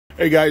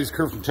Hey guys,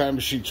 Kurt from Time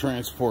Machine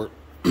Transport.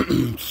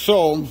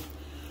 So,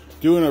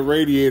 doing a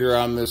radiator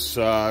on this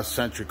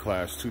Century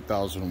Class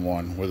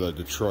 2001 with a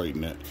Detroit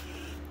in it,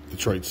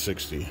 Detroit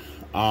 60.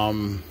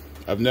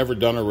 I've never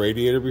done a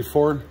radiator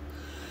before.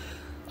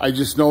 I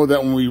just know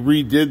that when we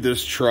redid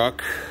this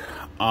truck,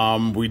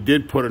 we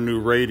did put a new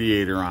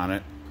radiator on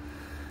it,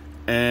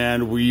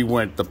 and we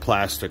went the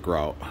plastic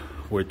route,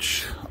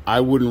 which I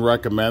wouldn't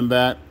recommend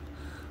that.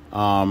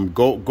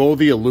 Go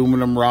the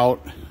aluminum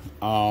route.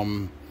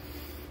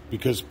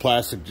 Because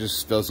plastic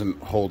just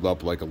doesn't hold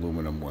up like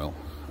aluminum will.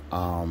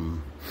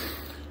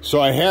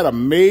 So I had a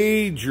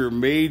major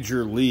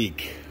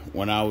leak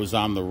when I was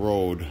on the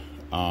road.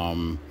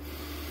 I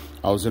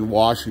was in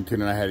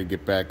Washington and I had to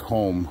get back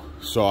home.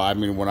 So, I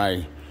mean,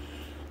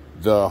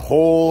 the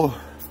whole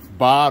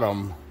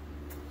bottom,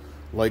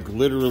 like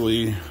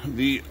literally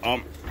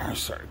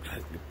sorry, I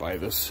had to get by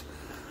this.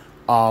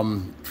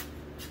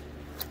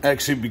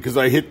 Actually, because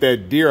I hit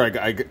that deer,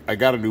 I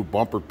got a new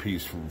bumper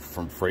piece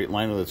from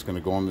Freightliner that's going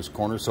to go in this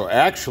corner. So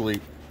actually,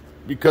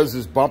 because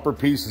this bumper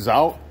piece is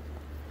out,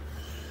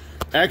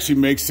 actually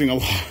makes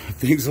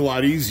things a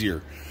lot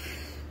easier.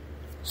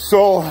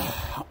 So,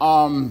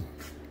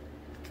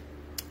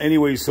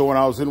 anyway, so when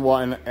I was in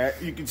one,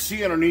 you can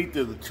see underneath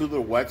the two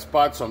little wet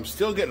spots. So I'm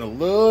still getting a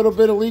little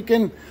bit of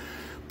leaking,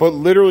 but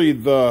literally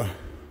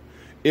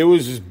it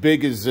was as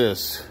big as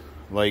this.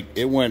 Like,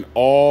 it went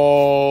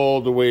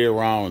all the way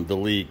around the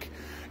leak.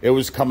 It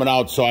was coming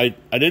out. So I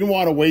didn't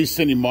want to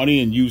waste any money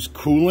and use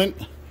coolant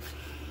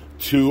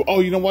to, oh,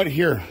 you know what?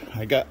 Here,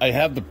 I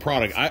have the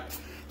product.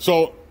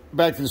 So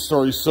back to the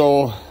story.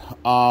 So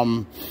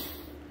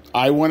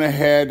I went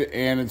ahead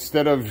and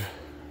instead of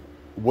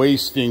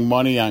wasting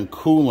money on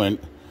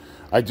coolant,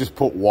 I just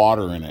put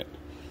water in it.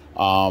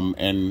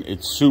 And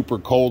it's super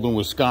cold in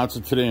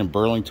Wisconsin today, in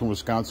Burlington,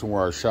 Wisconsin,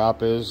 where our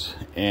shop is.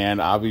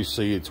 And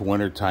obviously it's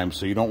winter time,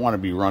 so you don't want to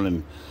be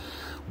running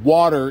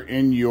water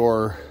in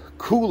your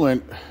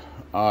coolant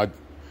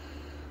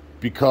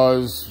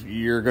because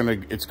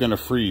it's gonna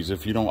freeze.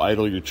 If you don't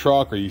idle your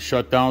truck or you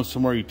shut down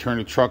somewhere, you turn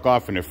the truck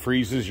off and it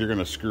freezes, you're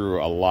gonna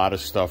screw a lot of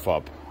stuff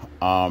up.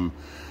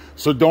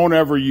 So don't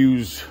ever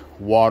use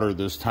water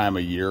this time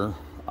of year.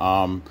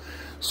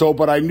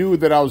 But I knew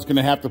that I was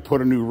gonna have to put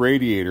a new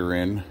radiator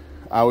in.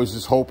 I was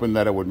just hoping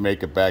that it would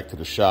make it back to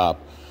the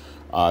shop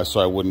so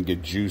I wouldn't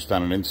get juiced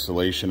on an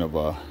installation of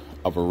a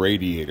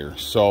radiator.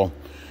 So,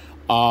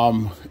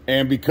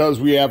 and because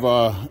we have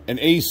an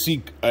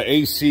AC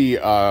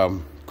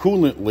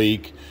coolant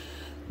leak,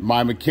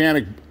 my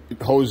mechanic,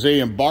 Jose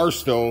in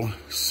Barstow,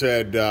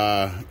 said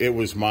it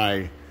was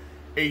my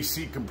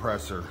AC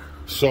compressor.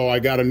 So I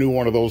got a new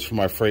one of those from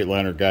my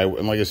Freightliner guy.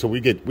 And like I said,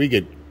 we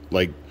get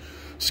like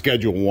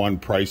Schedule 1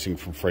 pricing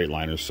from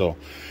Freightliner. So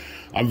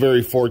I'm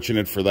very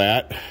fortunate for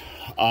that.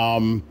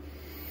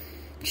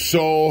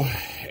 So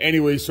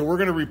anyway, so we're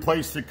going to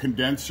replace the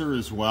condenser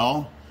as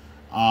well.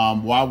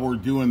 While we're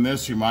doing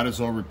this, you might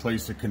as well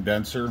replace the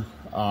condenser.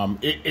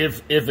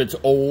 If it's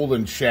old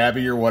and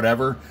shabby or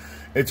whatever,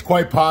 it's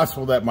quite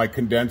possible that my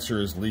condenser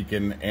is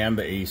leaking and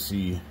the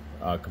AC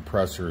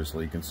compressor is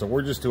leaking. So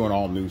we're just doing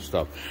all new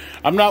stuff.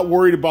 I'm not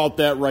worried about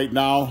that right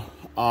now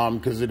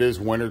because it is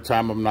winter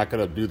time. I'm not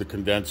going to do the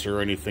condenser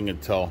or anything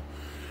until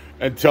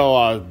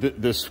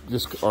this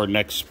or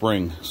next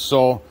spring.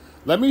 So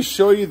let me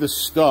show you the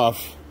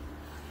stuff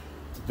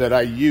that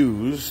I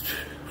used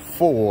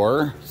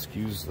for,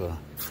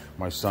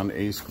 my son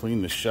Ace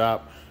cleaned the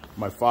shop.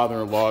 My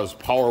father-in-law's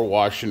power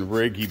washing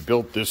rig, he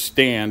built this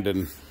stand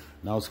and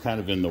now it's kind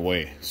of in the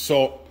way.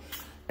 So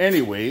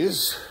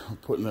anyways, I'm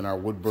putting in our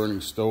wood burning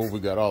stove. We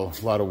got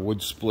a lot of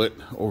wood split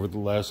over the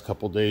last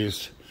couple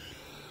days.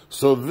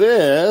 So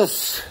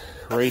this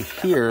right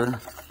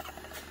here,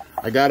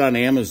 I got on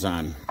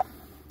Amazon.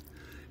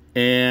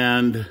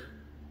 And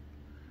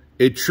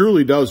it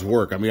truly does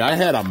work. I mean, I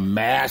had a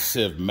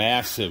massive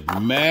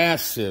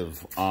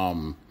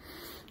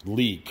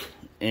leak.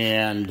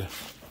 And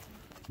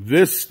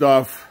this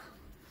stuff,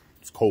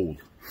 it's cold.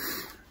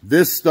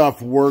 This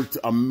stuff worked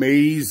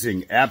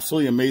amazing,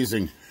 absolutely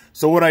amazing.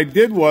 So what I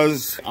did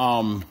was,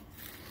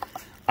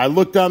 I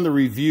looked on the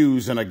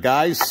reviews and a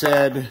guy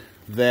said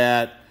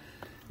that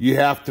you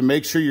have to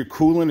make sure your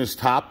coolant is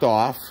topped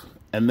off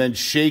and then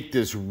shake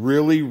this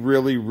really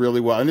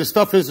well. And this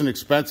stuff isn't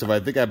expensive.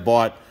 I think I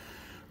bought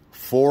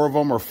 4 of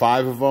them or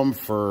 5 of them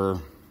for,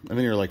 I think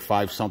they're like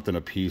 5 something a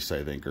piece,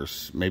 I think, or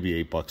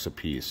maybe $8 a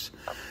piece.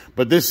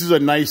 But this is a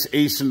nice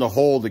ace in the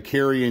hole to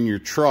carry in your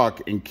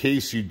truck in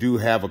case you do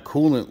have a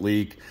coolant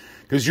leak,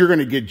 because you're going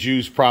to get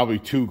juiced probably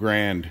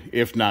 $2,000,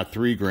 if not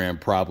 $3,000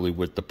 probably,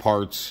 with the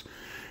parts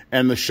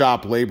and the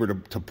shop labor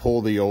to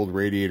pull the old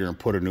radiator and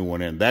put a new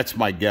one in. That's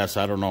my guess.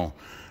 I don't know.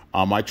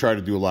 I try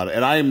to do a lot of,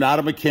 and I am not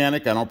a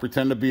mechanic. I don't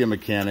pretend to be a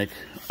mechanic,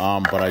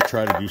 but I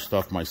try to do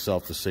stuff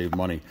myself to save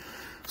money.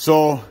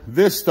 So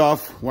this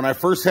stuff, when I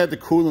first had the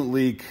coolant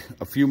leak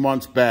a few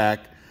months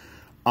back,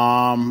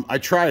 I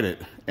tried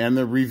it, and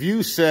the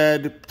review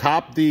said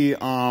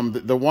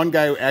the one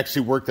guy who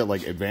actually worked at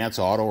like Advance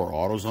Auto or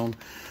AutoZone,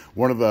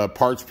 one of the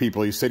parts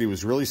people, he said he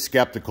was really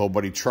skeptical,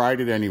 but he tried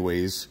it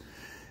anyways.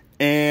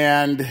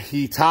 And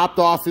he topped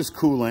off his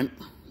coolant.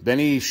 Then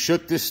he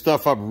shook this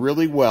stuff up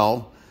really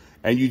well,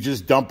 and you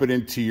just dump it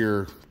into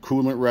your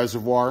coolant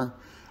reservoir.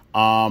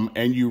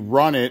 And you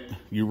run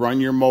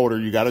your motor.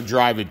 You got to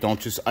drive it. Don't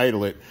just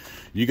idle it.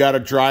 You got to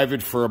drive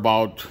it for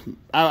about,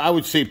 I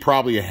would say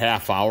probably a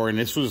half hour. And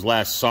this was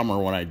last summer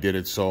when I did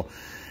it. So,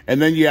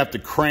 and then you have to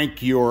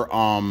crank your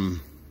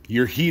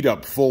heat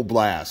up full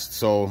blast.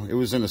 So it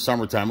was in the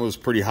summertime. It was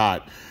pretty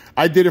hot.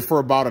 I did it for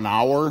about an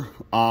hour.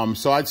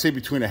 So I'd say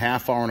between a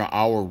half hour and an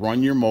hour,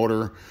 run your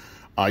motor.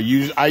 I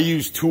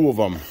used 2 of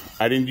them.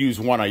 I didn't use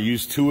one. I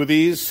used 2 of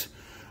these.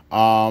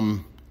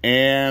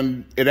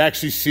 And it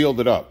actually sealed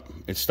it up.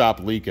 It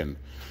stopped leaking.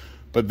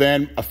 But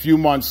then a few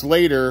months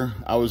later,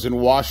 I was in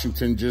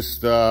Washington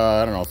just,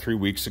 I don't know, 3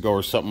 weeks ago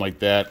or something like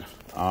that.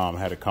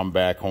 Had to come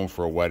back home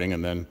for a wedding,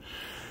 and then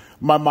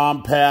my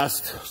mom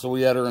passed, so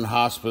we had her in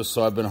hospice,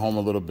 so I've been home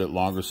a little bit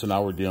longer. So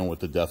now we're dealing with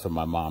the death of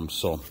my mom.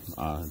 So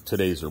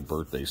today's her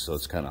birthday, so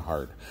it's kind of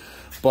hard.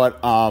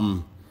 But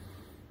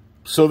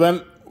so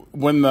then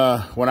when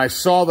I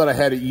saw that I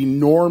had an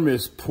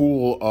enormous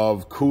pool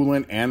of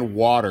coolant and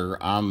water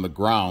on the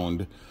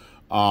ground,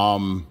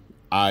 I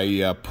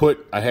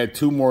had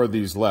 2 more of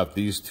these left,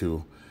 these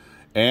 2,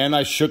 and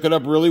I shook it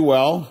up really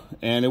well.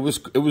 And it was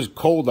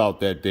cold out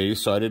that day,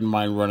 so I didn't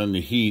mind running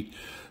the heat.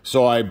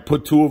 So I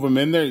put 2 of them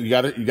in there. You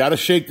gotta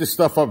shake this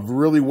stuff up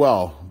really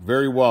well,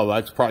 very well.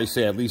 I'd probably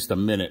say at least a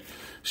minute.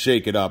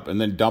 Shake it up,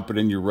 and then dump it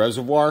in your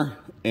reservoir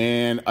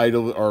and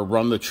idle or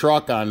run the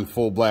truck on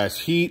full blast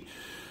heat.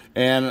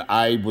 And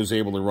I was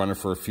able to run it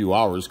for a few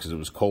hours because it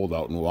was cold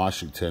out in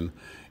Washington,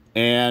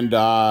 and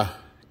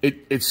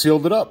it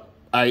sealed it up.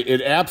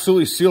 It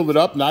absolutely sealed it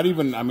up. Not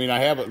even, I mean,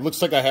 it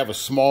looks like I have a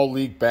small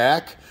leak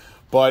back,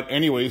 but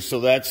anyway, so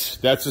that's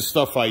the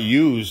stuff I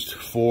used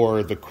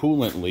for the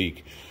coolant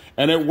leak,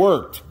 and it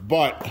worked.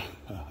 But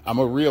I'm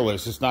a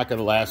realist; it's not going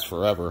to last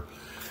forever.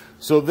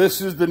 So this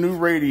is the new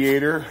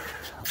radiator.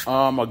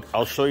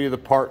 I'll show you the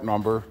part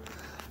number.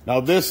 Now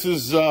this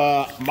is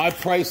my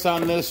price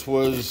on this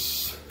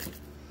was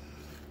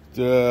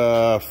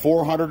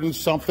 $400 and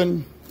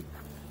something.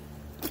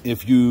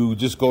 If you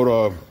just go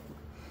to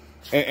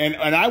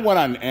and I went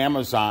on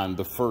Amazon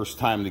the first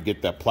time to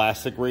get that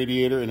plastic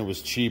radiator, and it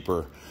was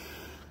cheaper.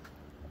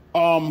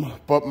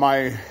 But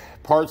my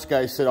parts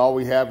guy said all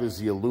we have is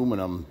the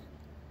aluminum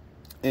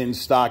in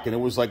stock, and it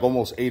was like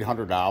almost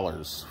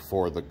 $800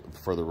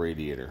 for the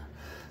radiator.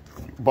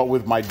 But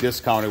with my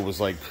discount, it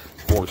was like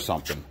 $4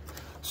 something.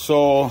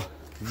 So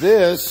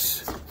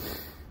this,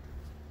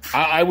 like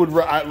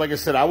I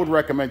said, I would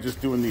recommend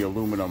just doing the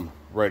aluminum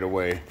right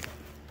away.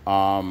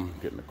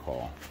 Getting a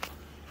call.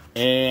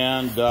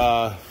 And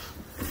so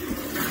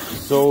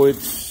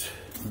it's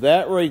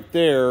that right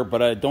there,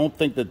 but I don't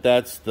think that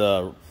that's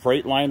the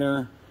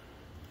Freightliner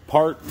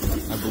part.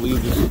 I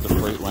believe this is the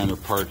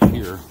Freightliner part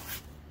here.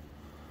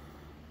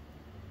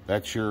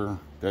 That's your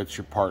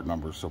part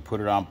number. So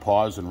put it on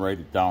pause and write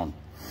it down.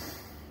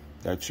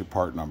 That's your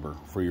part number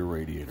for your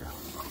radiator.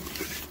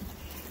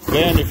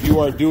 Then if you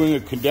are doing a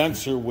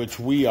condenser, which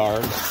we are,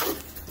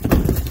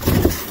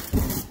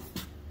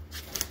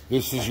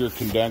 this is your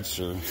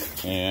condenser,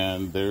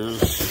 and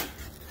there's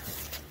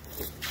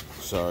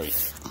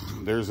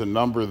a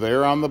number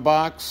there on the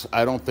box.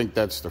 I don't think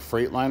that's the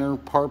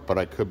Freightliner part, but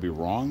I could be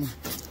wrong.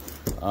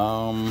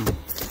 Or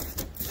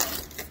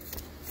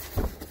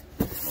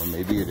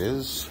maybe it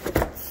is.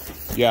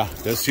 Yeah,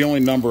 that's the only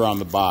number on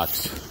the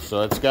box.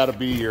 So it's got to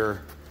be your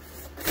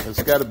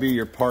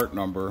part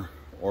number,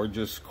 or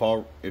just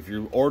call, if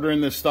you're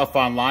ordering this stuff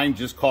online,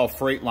 just call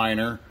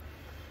Freightliner.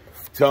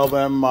 Tell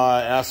them,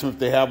 ask them if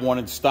they have one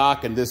in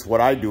stock. And this, what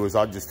I do is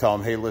I'll just tell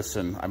them, hey,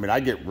 listen, I mean, I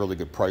get really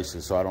good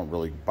prices, so I don't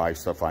really buy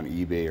stuff on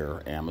eBay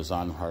or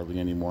Amazon hardly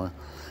anymore.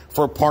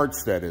 For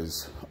parts, that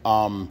is.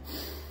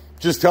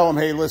 Just tell them,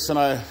 hey, listen,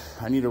 I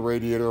need a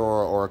radiator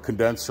or a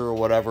condenser or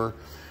whatever.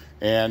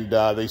 And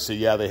they say,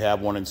 yeah, they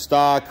have one in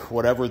stock,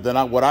 whatever.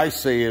 Then what I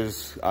say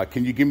is,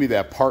 can you give me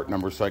that part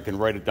number so I can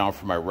write it down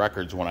for my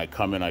records when I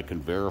come in, I can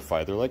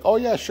verify. They're like, oh,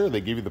 yeah, sure.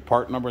 They give you the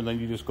part number, and then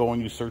you just go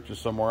and you search it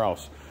somewhere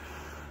else.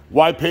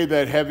 Why pay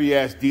that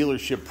heavy-ass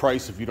dealership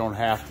price if you don't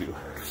have to?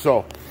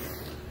 So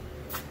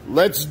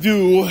let's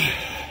do...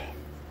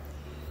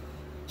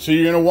 So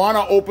you're going to want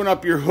to open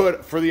up your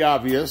hood for the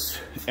obvious.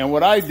 And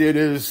what I did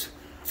is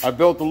I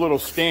built a little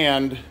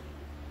stand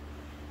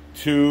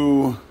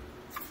to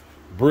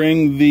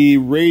bring the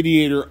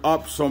radiator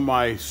up so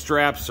my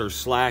straps are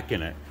slack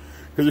in it.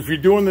 Because if you're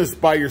doing this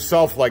by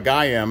yourself like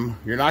I am,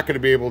 you're not going to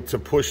be able to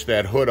push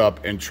that hood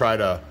up and try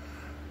to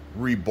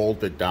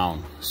re-bolt it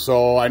down.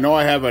 So I know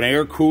I have an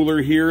air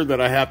cooler here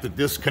that I have to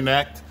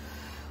disconnect.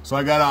 So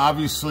I got to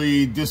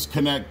obviously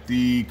disconnect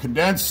the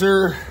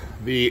condenser,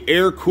 the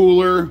air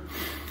cooler,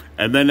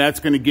 and then that's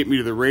going to get me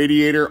to the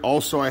radiator.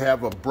 Also, I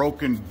have a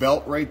broken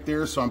belt right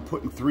there, so I'm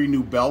putting 3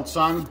 new belts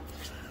on.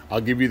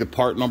 I'll give you the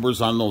part numbers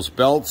on those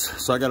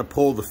belts. So I got to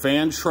pull the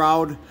fan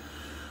shroud,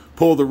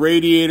 pull the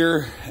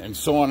radiator, and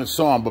so on and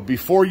so on. But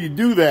before you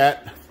do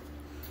that,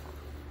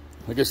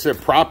 like I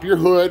said, prop your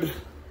hood.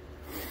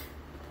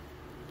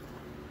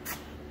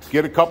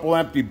 get a couple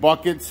empty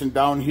buckets, and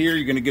down here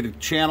you're going to get a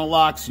channel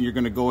locks, and you're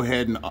going to go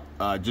ahead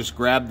and just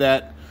grab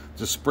that.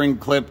 It's a spring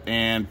clip,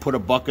 and put a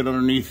bucket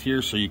underneath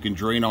here so you can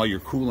drain all your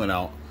coolant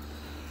out.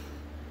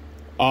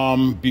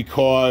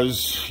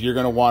 Because you're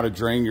going to want to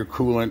drain your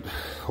coolant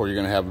or you're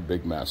going to have a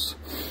big mess.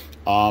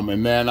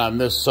 And then on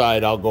this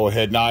side, I'll go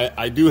ahead. Now,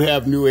 I do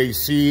have new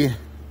AC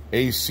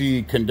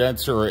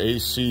condenser or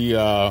AC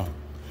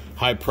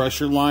high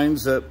pressure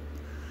lines that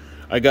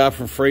I got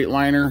from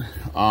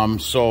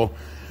Freightliner. So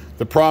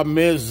the problem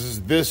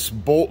is this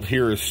bolt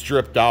here is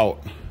stripped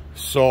out.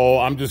 So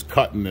I'm just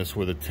cutting this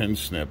with a tin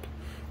snip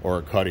or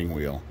a cutting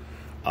wheel.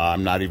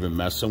 I'm not even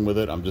messing with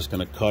it. I'm just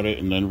going to cut it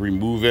and then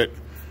remove it.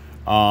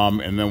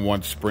 And then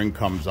once spring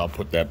comes, I'll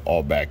put that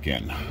all back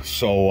in.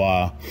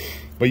 So,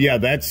 but yeah,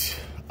 that's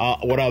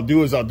what I'll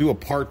do is I'll do a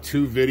part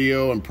 2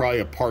 video and probably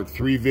a part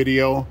 3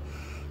 video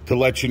to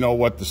let you know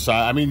what the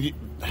size. I mean,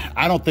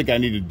 I don't think I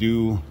need to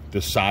do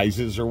the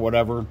sizes or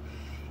whatever.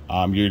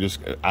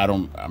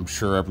 I'm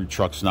sure every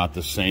truck's not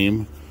the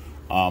same,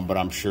 but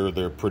I'm sure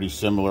they're pretty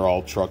similar,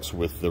 all trucks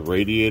with the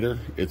radiator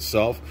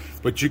itself.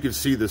 But you can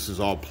see this is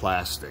all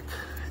plastic,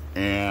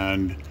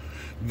 and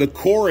the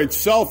core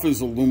itself is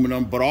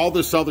aluminum, but all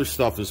this other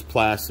stuff is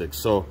plastic.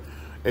 So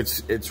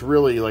it's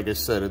really, like I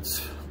said,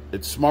 it's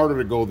smarter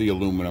to go the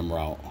aluminum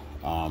route.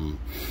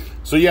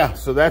 So yeah,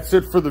 so that's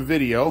it for the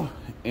video,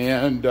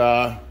 and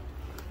I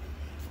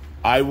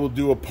will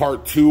do a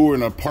part 2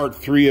 and a part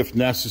 3 if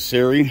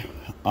necessary.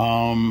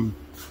 But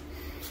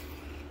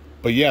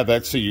yeah,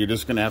 that's it. You're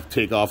just gonna have to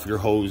take off your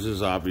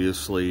hoses,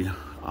 obviously,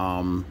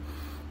 and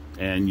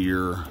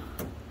your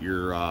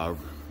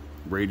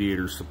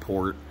radiator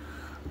support.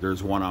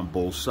 There's one on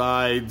both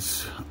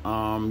sides.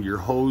 Your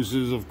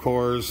hoses, of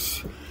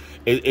course.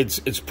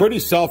 It's pretty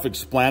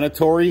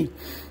self-explanatory.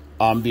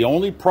 The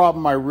only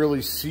problem I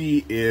really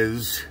see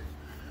is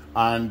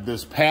on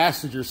this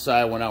passenger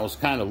side when I was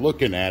kind of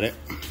looking at it.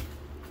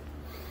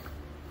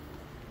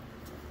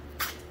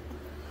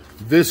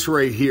 This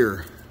right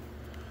here,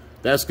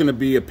 that's going to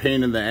be a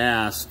pain in the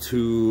ass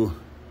to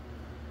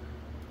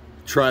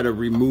try to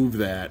remove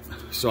that.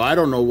 So I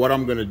don't know what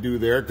I'm going to do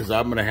there, because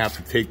I'm going to have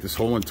to take this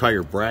whole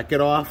entire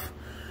bracket off,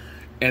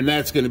 and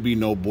that's going to be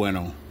no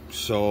bueno.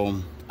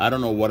 So I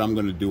don't know what I'm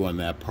going to do on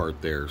that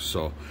part there.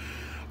 So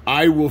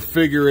I will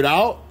figure it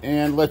out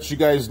and let you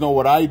guys know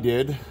what I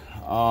did.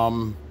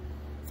 And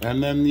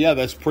then, yeah,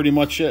 that's pretty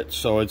much it.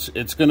 So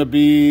it's going to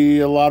be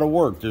a lot of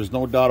work. There's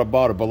no doubt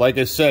about it. But like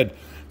I said,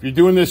 if you're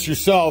doing this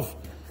yourself,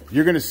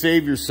 you're going to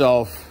save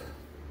yourself,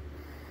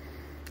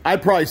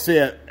 I'd probably say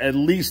at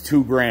least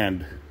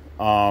 $2,000,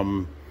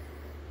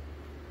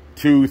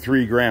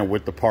 $2-3 grand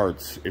with the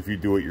parts if you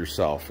do it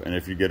yourself, and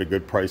if you get a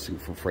good pricing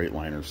from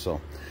Freightliner. So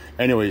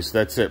anyways,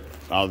 that's it.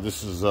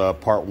 This is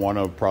part 1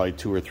 of probably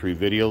 2 or 3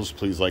 videos.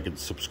 Please like and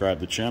subscribe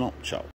to the channel. Ciao.